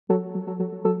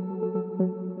Welcome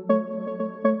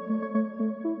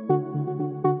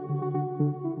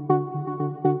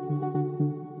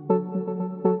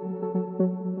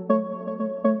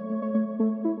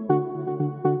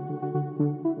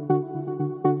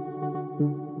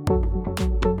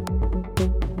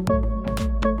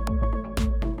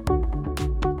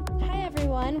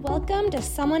to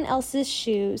Someone Else's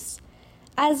Shoes.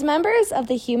 As members of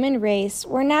the human race,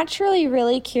 we're naturally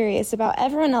really curious about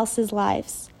everyone else's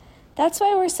lives. That's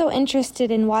why we're so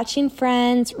interested in watching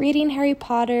Friends, reading Harry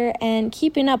Potter, and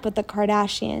keeping up with the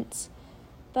Kardashians.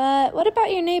 But what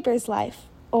about your neighbor's life,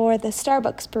 or the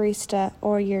Starbucks barista,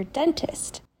 or your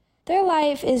dentist? Their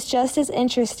life is just as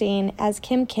interesting as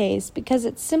Kim K's because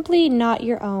it's simply not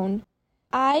your own.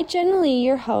 I, Jen Lee,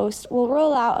 your host, will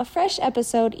roll out a fresh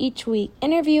episode each week,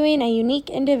 interviewing a unique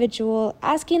individual,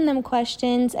 asking them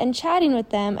questions, and chatting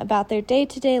with them about their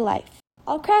day-to-day life.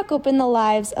 I'll crack open the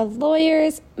lives of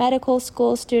lawyers, medical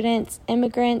school students,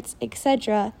 immigrants,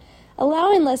 etc.,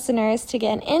 allowing listeners to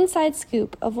get an inside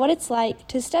scoop of what it's like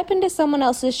to step into someone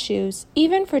else's shoes,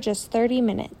 even for just 30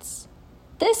 minutes.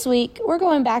 This week, we're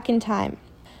going back in time.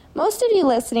 Most of you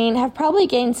listening have probably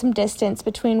gained some distance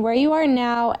between where you are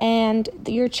now and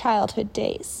your childhood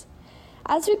days.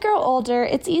 As we grow older,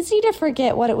 it's easy to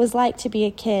forget what it was like to be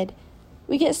a kid.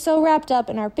 We get so wrapped up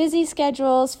in our busy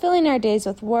schedules, filling our days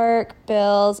with work,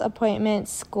 bills, appointments,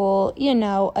 school,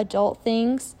 adult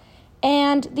things.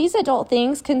 And these adult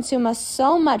things consume us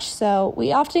so much so,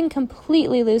 we often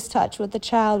completely lose touch with the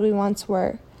child we once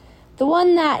were. The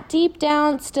one that, deep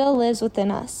down, still lives within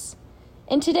us.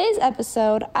 In today's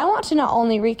episode, I want to not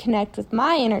only reconnect with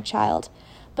my inner child,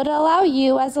 but allow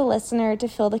you as a listener to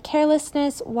feel the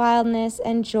carelessness, wildness,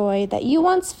 and joy that you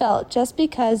once felt just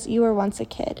because you were once a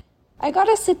kid. I got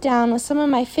to sit down with some of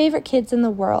my favorite kids in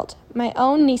the world, my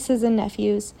own nieces and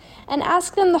nephews, and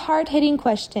ask them the hard-hitting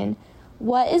question,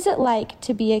 what is it like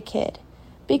to be a kid?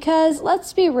 Because,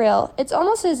 let's be real, it's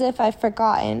almost as if I've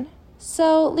forgotten.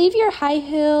 So leave your high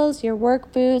heels, your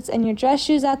work boots, and your dress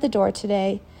shoes at the door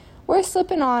today. We're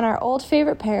slipping on our old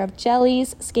favorite pair of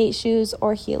jellies, skate shoes,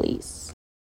 or heelys.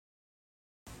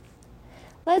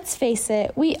 Let's face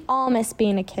it, we all miss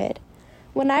being a kid.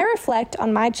 When I reflect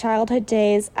on my childhood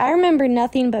days, I remember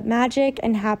nothing but magic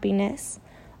and happiness.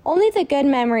 Only the good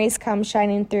memories come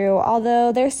shining through,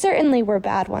 although there certainly were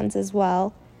bad ones as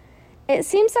well. It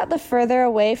seems that the further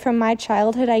away from my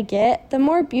childhood I get, the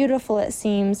more beautiful it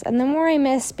seems, and the more I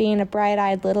miss being a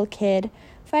bright-eyed little kid,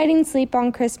 fighting sleep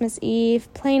on Christmas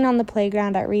Eve, playing on the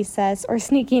playground at recess, or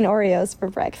sneaking Oreos for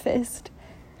breakfast.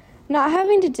 Not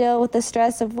having to deal with the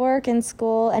stress of work and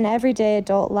school and everyday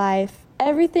adult life,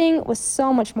 everything was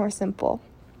so much more simple.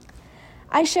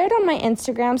 I shared on my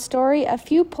Instagram story a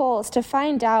few polls to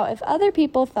find out if other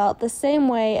people felt the same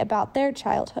way about their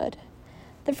childhood.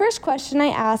 The first question I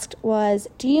asked was,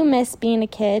 do you miss being a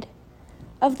kid?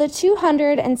 Of the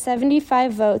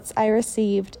 275 votes I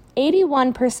received,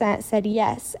 81% said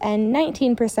yes, and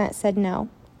 19% said no.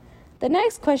 The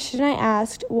next question I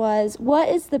asked was, what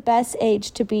is the best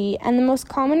age to be? And the most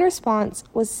common response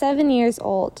was 7 years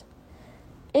old.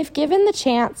 If given the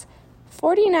chance,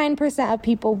 49% of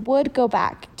people would go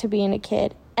back to being a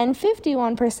kid, and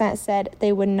 51% said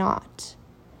they would not.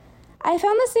 I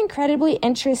found this incredibly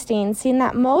interesting, seeing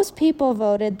that most people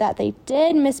voted that they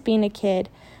did miss being a kid,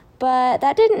 but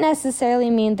that didn't necessarily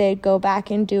mean they'd go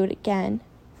back and do it again.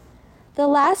 The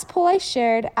last poll I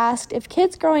shared asked if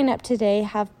kids growing up today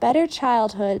have better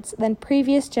childhoods than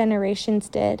previous generations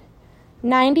did.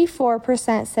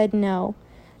 94% said no.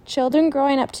 Children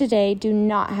growing up today do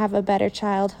not have a better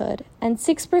childhood, and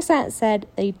 6% said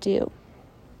they do.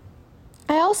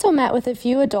 I also met with a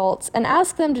few adults and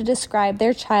asked them to describe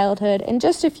their childhood in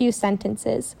just a few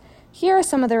sentences. Here are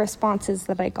some of the responses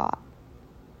that I got.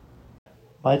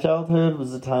 My childhood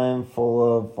was a time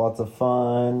full of lots of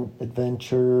fun,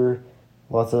 adventure,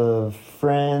 lots of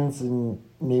friends and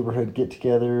neighborhood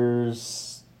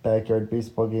get-togethers, backyard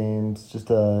baseball games,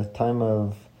 just a time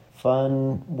of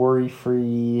fun,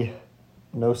 worry-free,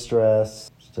 no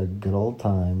stress, just a good old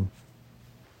time.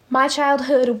 My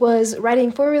childhood was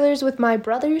riding four-wheelers with my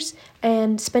brothers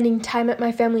and spending time at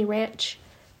my family ranch.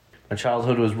 My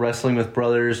childhood was wrestling with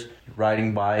brothers,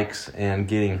 riding bikes, and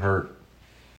getting hurt.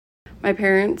 My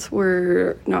parents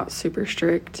were not super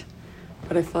strict,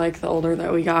 but I feel like the older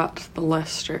that we got, the less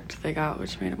strict they got,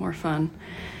 which made it more fun.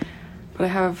 But I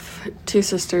have two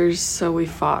sisters, so we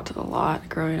fought a lot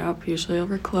growing up, usually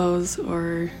over clothes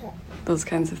or those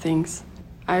kinds of things.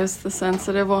 I was the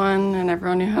sensitive one, and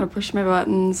everyone knew how to push my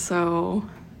buttons, so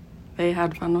they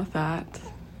had fun with that.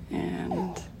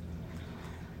 And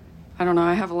I don't know,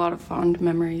 I have a lot of fond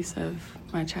memories of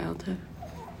my childhood.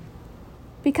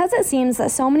 Because it seems that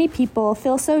so many people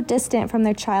feel so distant from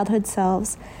their childhood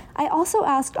selves, I also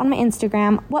asked on my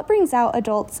Instagram what brings out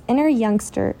adults' inner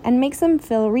youngster and makes them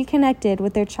feel reconnected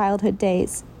with their childhood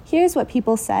days. Here's what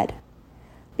people said.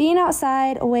 Being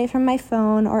outside, away from my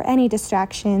phone or any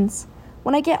distractions.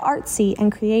 When I get artsy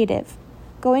and creative.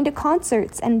 Going to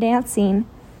concerts and dancing.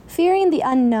 Fearing the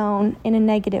unknown in a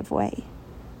negative way.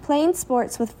 Playing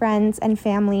sports with friends and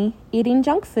family. Eating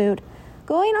junk food.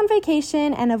 Going on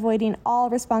vacation and avoiding all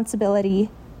responsibility.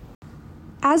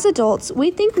 As adults, we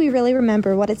think we really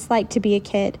remember what it's like to be a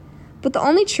kid, but the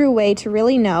only true way to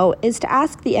really know is to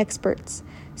ask the experts.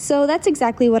 So that's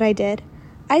exactly what I did.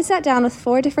 I sat down with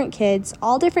 4 different kids,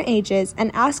 all different ages,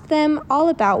 and asked them all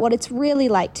about what it's really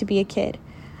like to be a kid.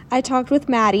 I talked with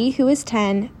Maddie, who is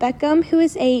 10, Beckham, who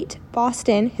is 8,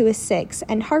 Boston, who is 6,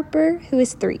 and Harper, who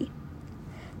is 3.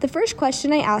 The first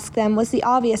question I asked them was the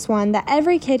obvious one that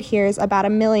every kid hears about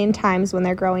 1,000,000 times when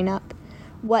they're growing up.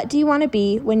 What do you want to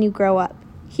be when you grow up?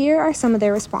 Here are some of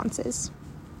their responses.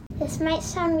 This might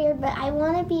sound weird, but I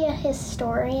want to be a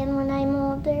historian when I'm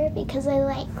older because I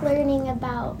like learning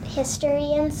about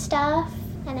history and stuff,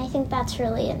 and I think that's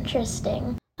really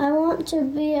interesting. I want to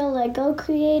be a Lego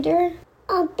creator.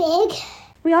 Big.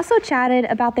 We also chatted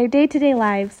about their day-to-day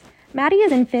lives. Maddie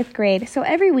is in 5th grade, so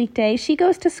every weekday she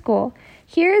goes to school.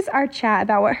 Here's our chat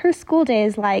about what her school day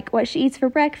is like, what she eats for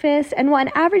breakfast, and what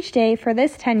an average day for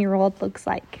this 10-year-old looks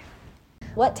like.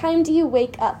 What time do you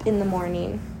wake up in the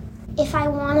morning? If I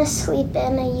want to sleep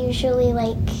in, I usually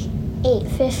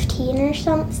 8:15 or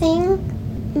something,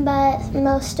 but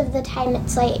most of the time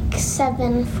it's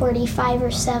 7:45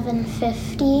 or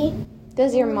 7:50.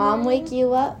 Does your mom wake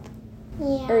you up?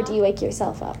 Yeah. Or do you wake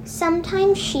yourself up?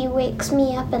 Sometimes she wakes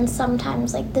me up, and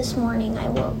sometimes, this morning,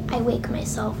 I wake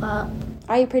myself up.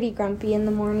 Are you pretty grumpy in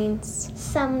the mornings?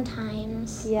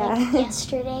 Sometimes. Yeah.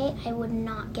 Yesterday, I would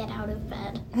not get out of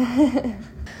bed.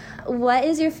 What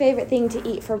is your favorite thing to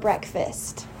eat for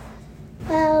breakfast?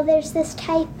 Well, there's this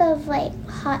type of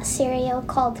hot cereal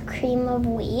called cream of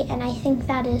wheat, and I think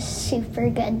that is super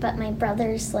good, but my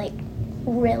brothers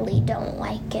really don't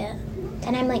like it.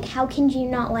 And I'm like, how can you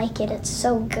not like it? It's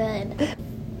so good.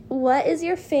 What is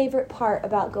your favorite part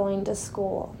about going to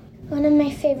school? One of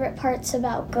my favorite parts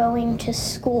about going to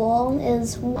school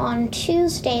is on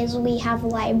Tuesdays we have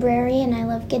library, and I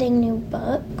love getting new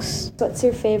books. What's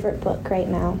your favorite book right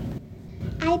now?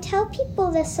 I tell people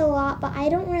this a lot, but I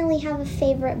don't really have a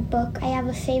favorite book. I have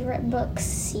a favorite book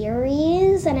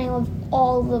series, and I love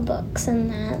all the books in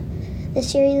that. The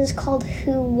series is called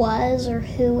Who Was or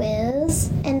Who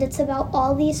Is, and it's about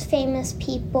all these famous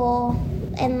people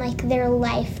and their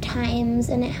lifetimes,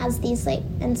 and it has these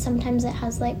and sometimes it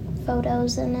has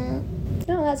photos in it.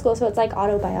 Oh, that's cool. So it's like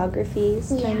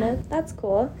autobiographies, kind of. That's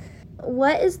cool.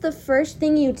 What is the first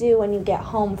thing you do when you get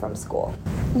home from school?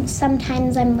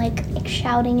 Sometimes I'm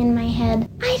shouting in my head,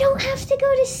 I don't have to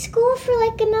go to school for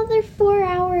another 4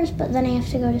 hours, but then I have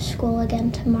to go to school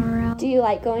again tomorrow. Do you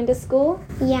like going to school?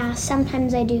 Yeah,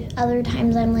 sometimes I do. Other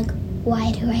times I'm like,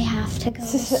 why do I have to go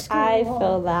to school? I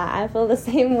feel that. I feel the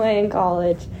same way in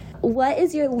college. What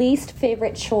is your least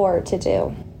favorite chore to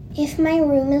do? If my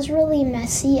room is really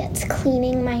messy, it's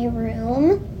cleaning my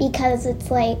room, because it's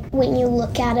when you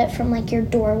look at it from your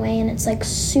doorway and it's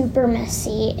super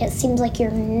messy, it seems like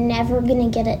you're never gonna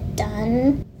get it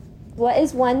done. What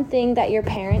is one thing that your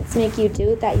parents make you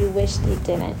do that you wish they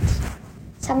didn't?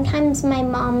 Sometimes my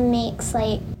mom makes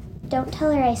don't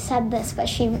tell her I said this, but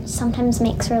she sometimes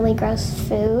makes really gross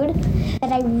food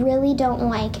that I really don't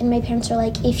like. And my parents are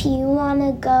like, if you want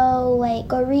to go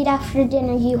read after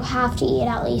dinner, you have to eat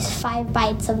at least 5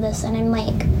 bites of this. And I'm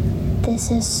like,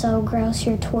 this is so gross.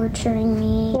 You're torturing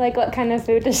me. What kind of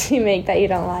food does she make that you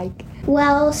don't like?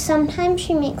 Well, sometimes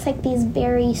she makes these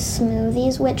berry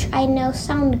smoothies, which I know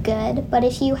sound good, but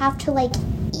if you have to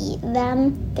eat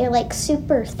them, they're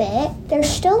super thick. They're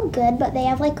still good, but they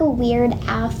have a weird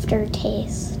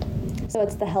aftertaste. So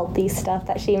it's the healthy stuff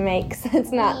that she makes.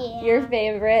 It's not your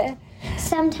favorite.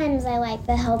 Sometimes I like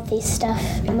the healthy stuff,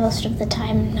 most of the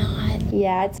time not.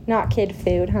 Yeah, it's not kid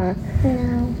food, huh?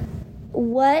 No.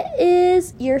 What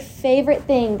is your favorite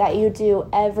thing that you do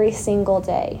every single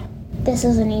day? This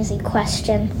is an easy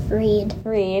question. Read.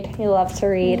 Read. You love to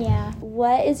read. Yeah.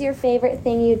 What is your favorite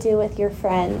thing you do with your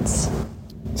friends?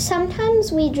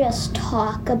 Sometimes we just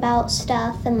talk about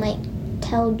stuff and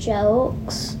tell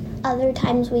jokes. Other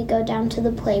times we go down to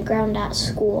the playground at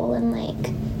school and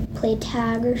play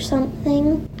tag or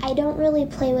something. I don't really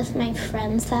play with my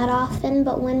friends that often,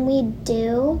 but when we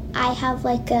do, I have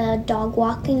a dog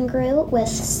walking group with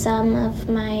some of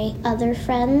my other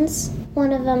friends.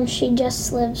 One of them, she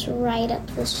just lives right up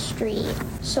the street,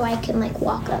 so I can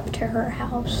walk up to her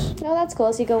house. Oh, that's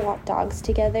cool. So you go walk dogs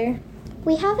together.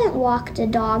 We haven't walked a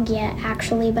dog yet,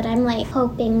 actually, but I'm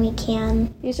hoping we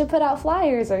can. You should put out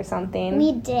flyers or something.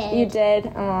 We did. You did?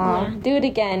 Aw. Yeah. Do it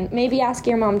again. Maybe ask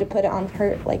your mom to put it on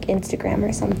her Instagram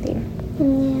or something.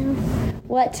 Yeah.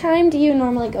 What time do you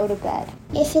normally go to bed?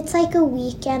 If it's a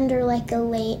weekend or a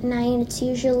late night, it's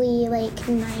usually 9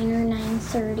 or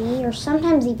 9:30, or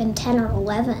sometimes even 10 or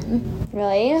 11.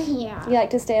 Really? Yeah. You like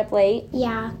to stay up late?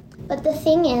 Yeah. But the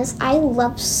thing is, I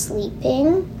love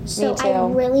sleeping, so Me too. I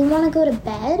really want to go to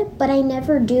bed, but I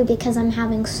never do because I'm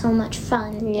having so much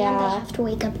fun, Yeah. and I have to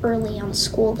wake up early on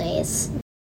school days.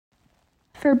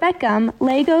 For Beckham,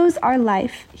 Legos are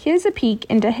life. Here's a peek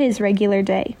into his regular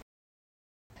day.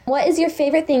 What is your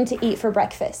favorite thing to eat for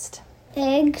breakfast?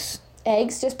 Eggs?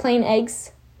 Eggs? Just plain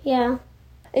eggs? Yeah.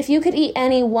 If you could eat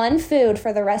any one food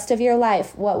for the rest of your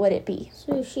life, what would it be?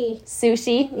 Sushi.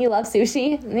 Sushi? You love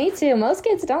sushi? Me too. Most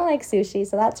kids don't like sushi,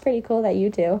 so that's pretty cool that you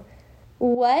do.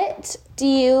 What do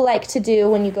you like to do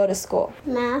when you go to school?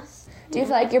 Math? Do you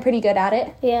feel like you're pretty good at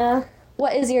it? Yeah.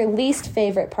 What is your least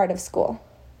favorite part of school?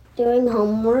 Doing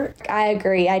homework? I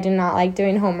agree. I do not like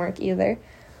doing homework either.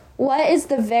 What is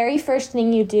the very first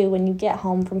thing you do when you get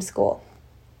home from school?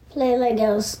 Play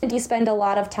Legos. Do you spend a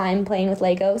lot of time playing with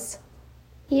Legos?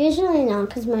 Usually not,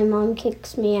 because my mom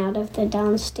kicks me out of the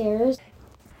downstairs.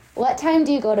 What time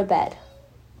do you go to bed?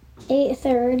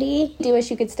 8:30. Do you wish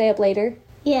you could stay up later?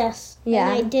 Yes. Yeah.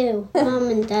 And I do. Mom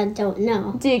and Dad don't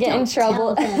know. Do you get in Don't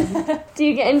trouble? tell them. Do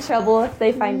you get in trouble if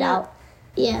they find No. out?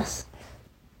 Yes.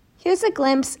 Here's a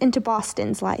glimpse into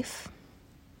Boston's life.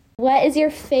 What is your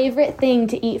favorite thing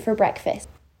to eat for breakfast?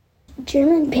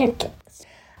 German pancakes.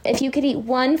 If you could eat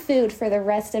one food for the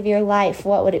rest of your life,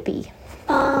 what would it be?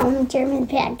 German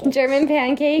pancakes. German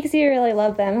pancakes? You really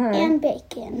love them, huh? And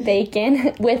bacon.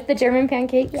 Bacon with the German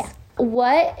pancakes? Yeah.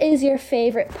 What is your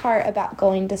favorite part about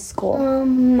going to school?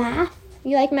 Math.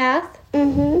 You like math?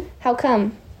 Mm-hmm. How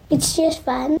come? It's just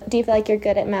fun. Do you feel like you're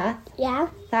good at math? Yeah.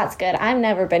 That's good. I've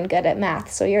never been good at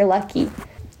math, so you're lucky.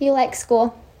 You like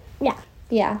school? Yeah.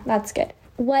 Yeah, that's good.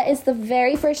 What is the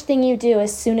very first thing you do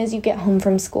as soon as you get home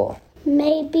from school?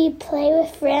 Maybe play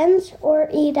with friends or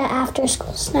eat an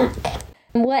after-school snack.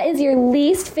 What is your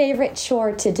least favorite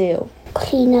chore to do?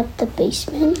 Clean up the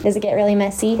basement. Does it get really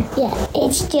messy? Yeah,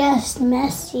 it's just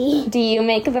messy. Do you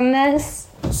make the mess?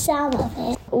 Some of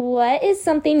it. What is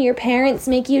something your parents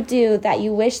make you do that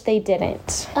you wish they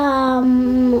didn't?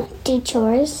 Do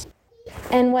chores.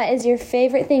 And what is your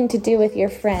favorite thing to do with your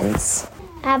friends?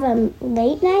 Have a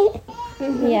late night.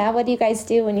 Yeah, what do you guys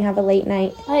do when you have a late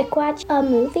night? Watch a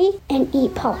movie and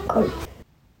eat popcorn.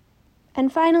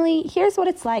 And finally, here's what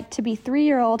it's like to be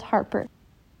 3-year-old Harper.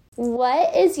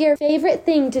 What is your favorite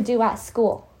thing to do at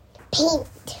school? Paint.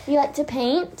 You like to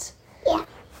paint? Yeah.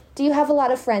 Do you have a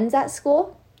lot of friends at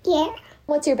school? Yeah.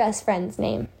 What's your best friend's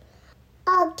name?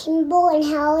 Kimball and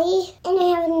Hallie. And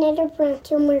I have another friend,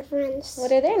 2 more friends.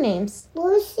 What are their names?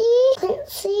 Lucy,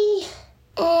 Quincy,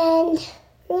 and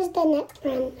who's the next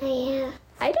friend I have?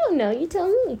 I don't know, you tell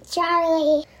me.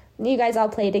 Charlie. You guys all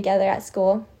play together at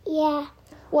school? Yeah.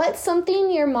 What's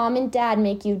something your mom and dad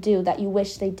make you do that you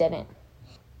wish they didn't?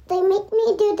 They make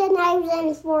me do the knives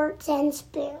and forks and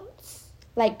spoons.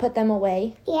 Like put them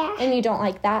away? Yeah, And you don't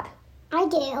like that? I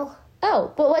do.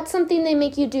 Oh, but what's something they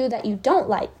make you do that you don't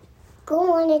like?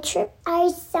 Go on a trip. I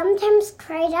sometimes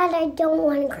cry that I don't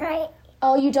want to cry.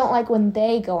 Oh, you don't like when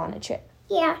they go on a trip.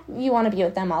 Yeah. You want to be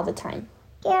with them all the time.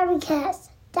 Yeah, because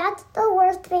that's the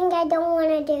worst thing I don't want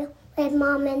to do with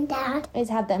Mom and Dad. Is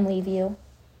have them leave you.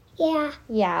 Yeah.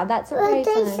 Yeah, that's But very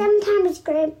they fun. sometimes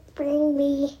bring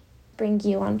me. Bring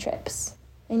you on trips.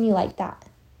 And you like that.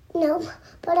 No,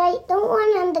 but I don't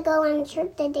want them to go on a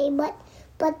trip today,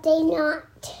 but they not.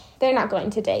 They're not going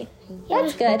today.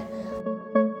 That's good.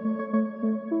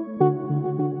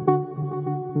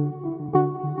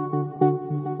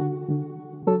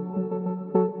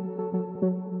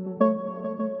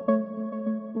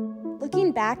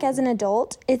 Looking back as an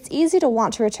adult, it's easy to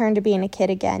want to return to being a kid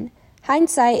again.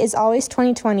 Hindsight is always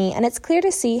 20/20, and it's clear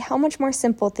to see how much more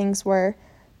simple things were.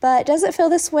 But does it feel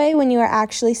this way when you are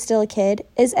actually still a kid?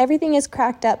 Is everything as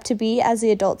cracked up to be as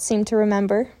the adults seem to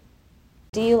remember?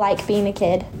 Do you like being a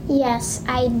kid? Yes,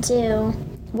 I do.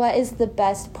 What is the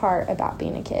best part about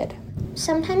being a kid?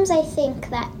 Sometimes I think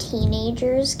that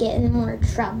teenagers get in more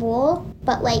trouble,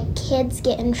 but kids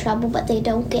get in trouble, but they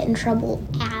don't get in trouble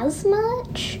as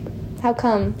much. How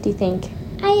come, do you think?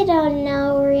 I don't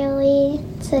know, really.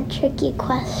 It's a tricky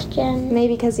question.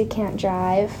 Maybe because you can't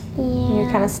drive. Yeah. And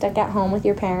you're kind of stuck at home with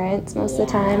your parents most of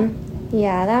the time.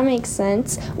 Yeah, that makes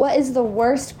sense. What is the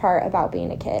worst part about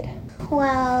being a kid?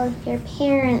 Well, your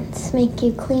parents make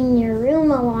you clean your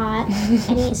room a lot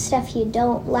and eat stuff you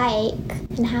don't like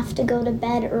and have to go to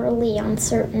bed early on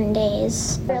certain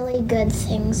days. Really good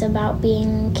things about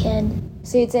being a kid.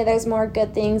 So you'd say there's more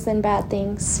good things than bad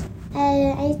things?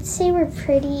 I'd say we're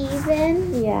pretty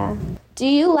even. Yeah. Do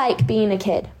you like being a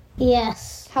kid?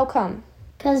 Yes, How come?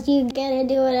 because you get to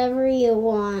do whatever you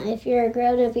want. If you're a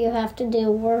grown-up, you have to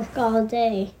do work all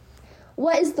day.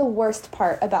 What is the worst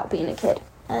part about being a kid?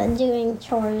 Doing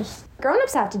chores.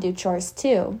 Grown-ups have to do chores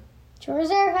too.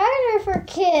 Chores are harder for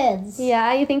kids.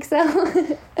 Yeah, you think so?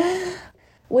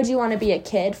 Would you want to be a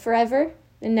kid forever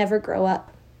and never grow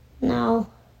up? No,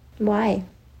 Why?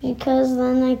 because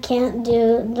then I can't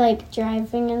do, like,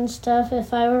 driving and stuff.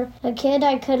 If I were a kid,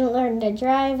 I couldn't learn to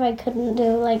drive. I couldn't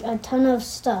do, like, a ton of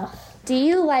stuff. Do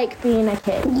you like being a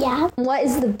kid? Yeah, What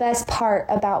is the best part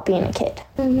about being a kid?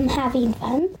 having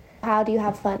fun. How do you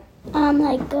have fun?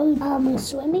 Like go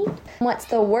swimming. What's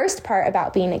the worst part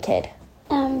about being a kid?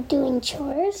 Doing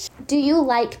chores. Do you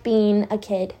like being a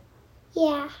kid?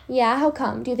 Yeah, Yeah, how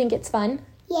come? Do you think it's fun?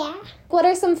 yeah. What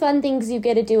are some fun things you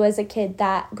get to do as a kid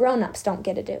that grown-ups don't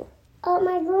get to do?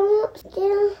 My grown-ups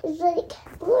do is like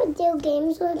do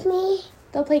games with me.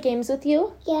 They'll play games with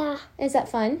you? Yeah. Is that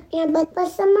fun? Yeah, but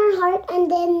some are hard,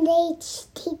 and then they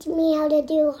teach me how to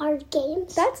do hard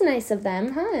games. That's nice of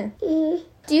them, huh? Mm,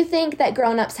 Do you think that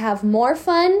grown-ups have more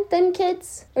fun than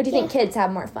kids? Or do you think kids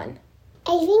have more fun?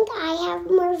 I think I have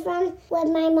more fun with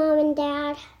my mom and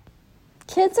dad.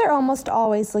 Kids are almost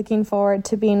always looking forward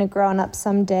to being a grown-up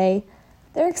someday.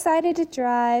 They're excited to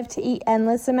drive, to eat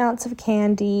endless amounts of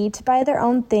candy, to buy their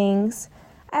own things.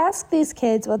 I asked these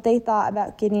kids what they thought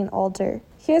about getting older.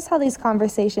 Here's how these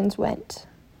conversations went.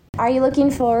 Are you looking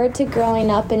forward to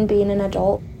growing up and being an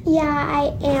adult? Yeah,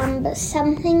 I am, but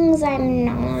some things I'm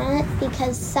not,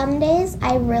 because some days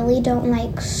I really don't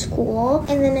like school,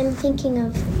 and then I'm thinking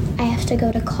of I have to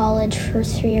go to college for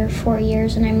 3 or 4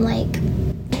 years, and I'm like,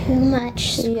 too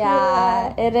much school.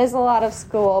 Yeah, it is a lot of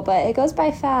school, but it goes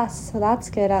by fast, so that's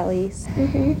good at least.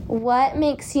 What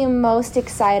makes you most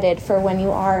excited for when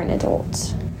you are an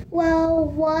adult? Well,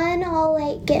 1, I'll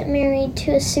like get married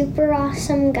to a super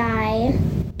awesome guy.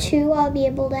 2, I'll be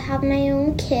able to have my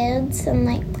own kids, and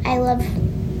like I love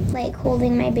like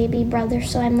holding my baby brother,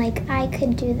 so I'm like I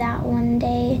could do that one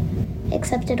day,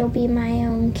 except it'll be my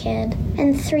own kid.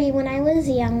 And 3, when I was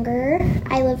younger,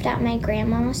 I lived at my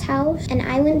grandma's house, and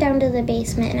I went down to the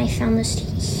basement and I found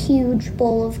this huge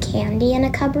bowl of candy in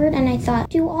a cupboard, and I thought,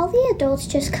 do all the adults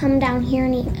just come down here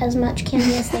and eat as much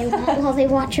candy as they want while they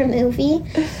watch a movie?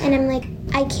 And I'm like,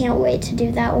 I can't wait to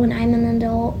do that when I'm an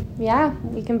adult. Yeah,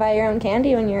 you can buy your own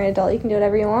candy when you're an adult. You can do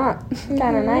whatever you want.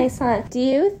 Kind of nice, huh? Do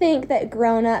you think that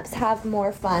grown-ups have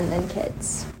more fun than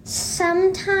kids?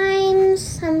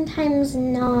 Sometimes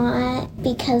not,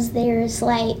 because there's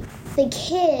like, the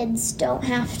kids don't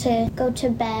have to go to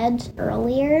bed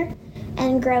earlier,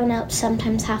 and grown-ups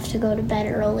sometimes have to go to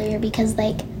bed earlier because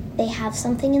like they have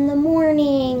something in the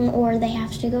morning or they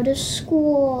have to go to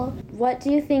school. What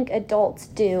do you think adults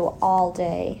do all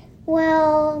day?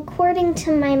 Well, according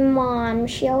to my mom,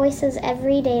 she always says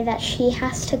every day that she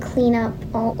has to clean up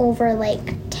over like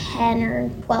 10 or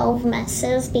 12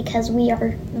 messes because we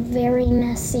are very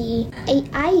messy.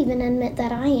 I even admit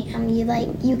that I am.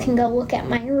 You can go look at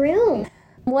my room.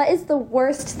 What is the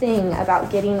worst thing about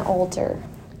getting older?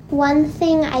 One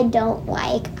thing I don't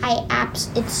like,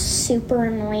 it's super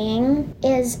annoying,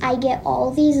 is I get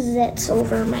all these zits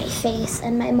over my face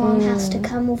and my mom has to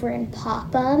come over and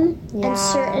pop them. Yeah. And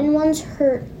certain ones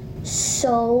hurt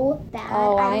so bad.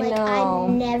 Oh, I'm I know.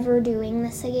 I'm never doing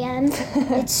this again.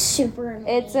 It's super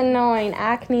annoying. It's annoying.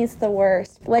 Acne's the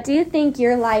worst. What do you think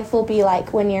your life will be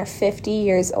like when you're 50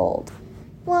 years old?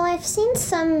 Well, I've seen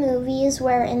some movies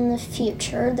where in the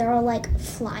future there are like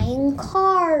flying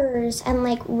cars and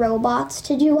like robots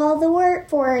to do all the work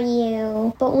for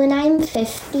you. But when I'm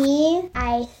 50,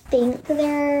 I think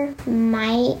there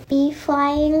might be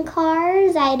flying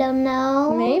cars. I don't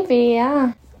know. Maybe,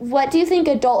 yeah. What do you think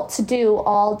adults do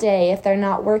all day if they're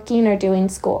not working or doing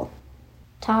school?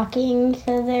 Talking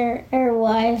to their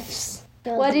wives.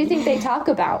 What do you think they talk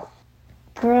about?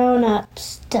 Grown-up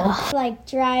stuff, like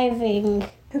driving.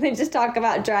 They just talk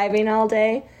about driving all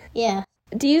day? Yeah.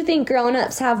 Do you think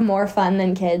grown-ups have more fun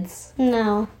than kids?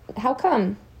 No. How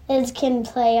come? Kids can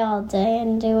play all day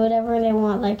and do whatever they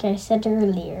want, like I said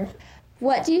earlier.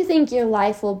 What do you think your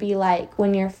life will be like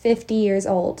when you're 50 years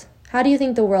old? How do you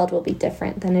think the world will be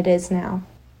different than it is now?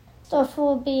 Stuff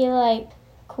will be like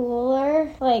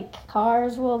cooler. Like,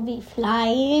 cars will be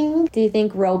flying. Do you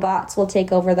think robots will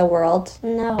take over the world?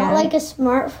 No. Yeah. Like, a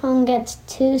smartphone gets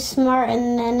too smart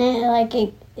and then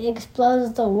it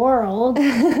explodes the world.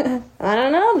 I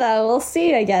don't know, though. We'll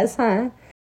see, I guess, huh?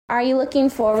 Are you looking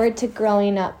forward to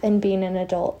growing up and being an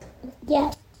adult?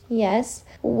 Yes. Yes.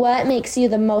 What makes you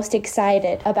the most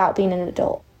excited about being an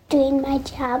adult? Doing my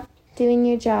job. Doing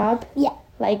your job? Yeah.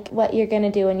 Like what you're going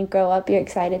to do when you grow up, you're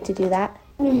excited to do that?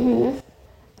 Mm-hmm.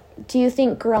 Do you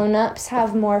think grown-ups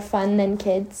have more fun than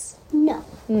kids? No.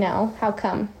 No? How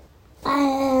come?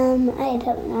 I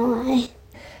don't know why.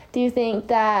 Do you think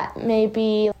that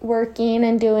maybe working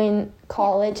and doing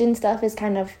college and stuff is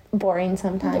kind of boring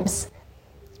sometimes?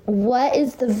 What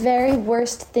is the very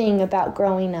worst thing about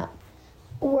growing up?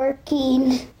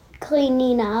 Working,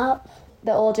 cleaning up.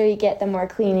 The older you get, the more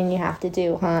cleaning you have to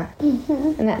do, huh?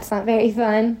 Mm-hmm. And that's not very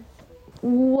fun.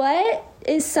 What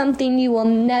is something you will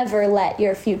never let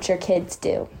your future kids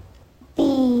do?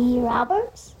 Be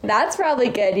robbers? That's probably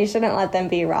good. You shouldn't let them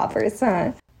be robbers,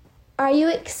 huh? Are you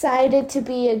excited to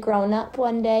be a grown-up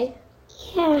one day?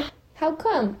 Yeah. How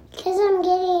come? Because I'm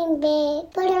getting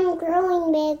big, but I'm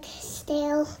growing big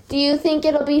still. Do you think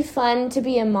it'll be fun to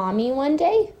be a mommy one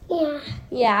day? Yeah.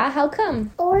 Yeah, how come?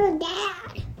 Or a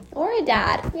dad. Or a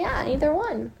dad. Yeah, either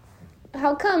one.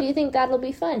 How come? Do you think that'll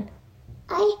be fun?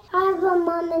 I have a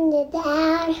mom and a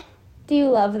dad. Do you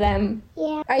love them?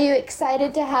 Yeah. Are you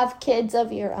excited to have kids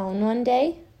of your own one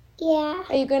day? Yeah.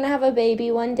 Are you going to have a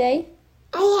baby one day?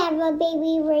 I have a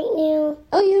baby right now.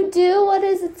 Oh, you do? What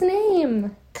is its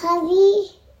name?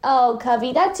 Covey. Oh,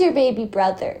 Covey, that's your baby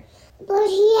brother. But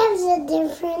he has a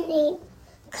different name.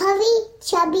 Covey,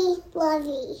 Chubby,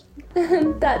 Lovey.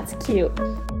 That's cute.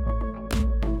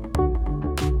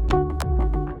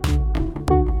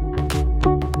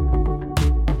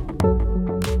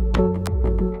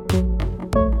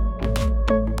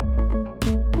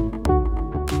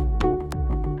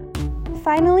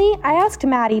 Finally, I asked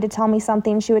Maddie to tell me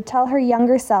something she would tell her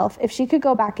younger self if she could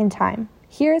go back in time.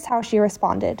 Here's how she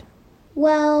responded.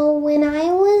 Well, when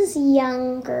I was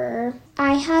younger,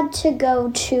 I had to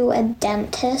go to a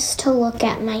dentist to look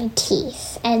at my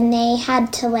teeth, and they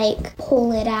had to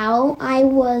pull it out. I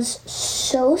was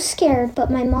so scared, but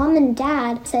my mom and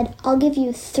dad said, I'll give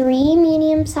you 3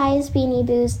 medium-sized Beanie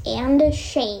Boos and a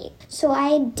shake. So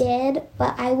I did,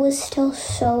 but I was still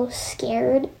so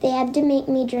scared. They had to make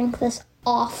me drink this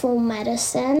awful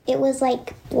medicine. It was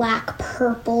black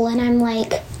purple, and I'm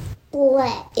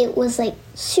bleh. It was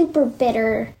super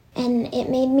bitter, and it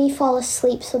made me fall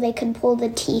asleep so they could pull the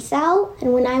teeth out.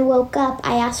 And when I woke up,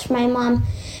 I asked my mom,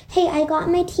 hey, I got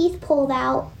my teeth pulled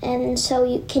out, and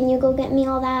so can you go get me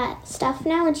all that stuff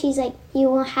now? And she's like,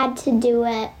 you had to do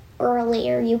it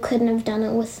earlier. You couldn't have done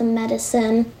it with the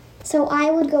medicine. So I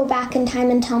would go back in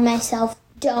time and tell myself,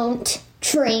 don't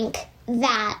drink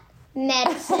that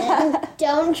medicine.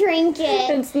 Don't drink it.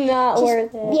 It's not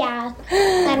worth it. Yeah,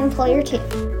 and pull your teeth.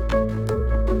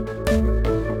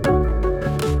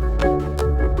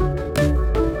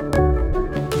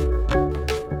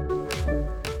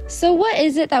 So what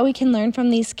is it that we can learn from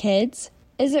these kids?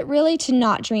 Is it really to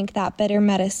not drink that bitter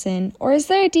medicine, or is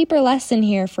there a deeper lesson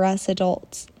here for us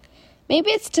adults? Maybe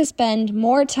it's to spend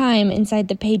more time inside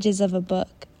the pages of a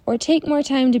book, or take more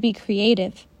time to be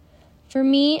creative. For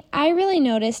me, I really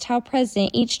noticed how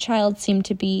present each child seemed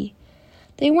to be.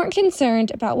 They weren't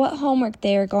concerned about what homework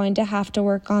they were going to have to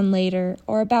work on later,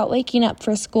 or about waking up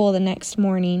for school the next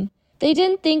morning. They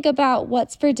didn't think about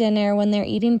what's for dinner when they're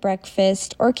eating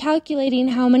breakfast, or calculating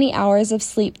how many hours of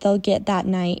sleep they'll get that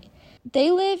night. They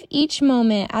live each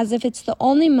moment as if it's the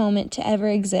only moment to ever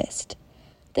exist.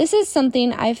 This is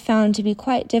something I've found to be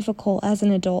quite difficult as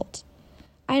an adult.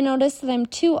 I notice that I'm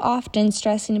too often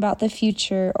stressing about the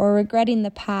future or regretting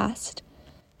the past.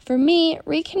 For me,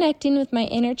 reconnecting with my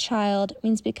inner child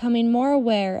means becoming more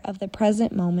aware of the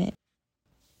present moment.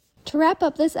 To wrap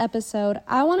up this episode,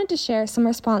 I wanted to share some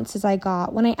responses I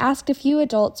got when I asked a few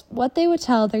adults what they would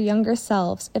tell their younger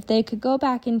selves if they could go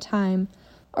back in time,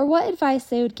 or what advice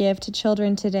they would give to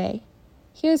children today.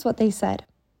 Here's what they said.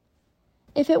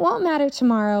 If it won't matter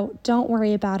tomorrow, don't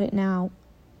worry about it now.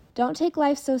 Don't take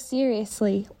life so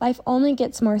seriously. Life only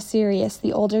gets more serious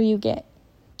the older you get.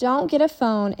 Don't get a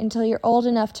phone until you're old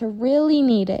enough to really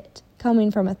need it,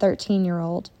 coming from a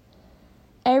 13-year-old.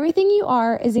 Everything you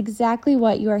are is exactly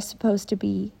what you are supposed to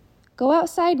be. Go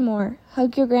outside more,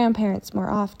 hug your grandparents more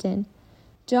often.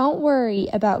 Don't worry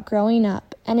about growing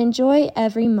up and enjoy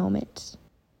every moment.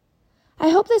 I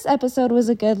hope this episode was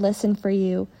a good listen for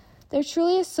you. There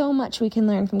truly is so much we can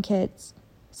learn from kids.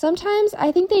 Sometimes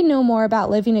I think they know more about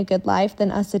living a good life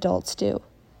than us adults do.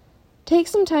 Take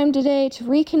some time today to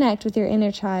reconnect with your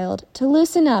inner child, to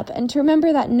loosen up, and to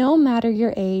remember that no matter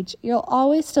your age, you'll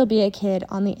always still be a kid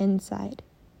on the inside.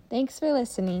 Thanks for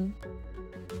listening.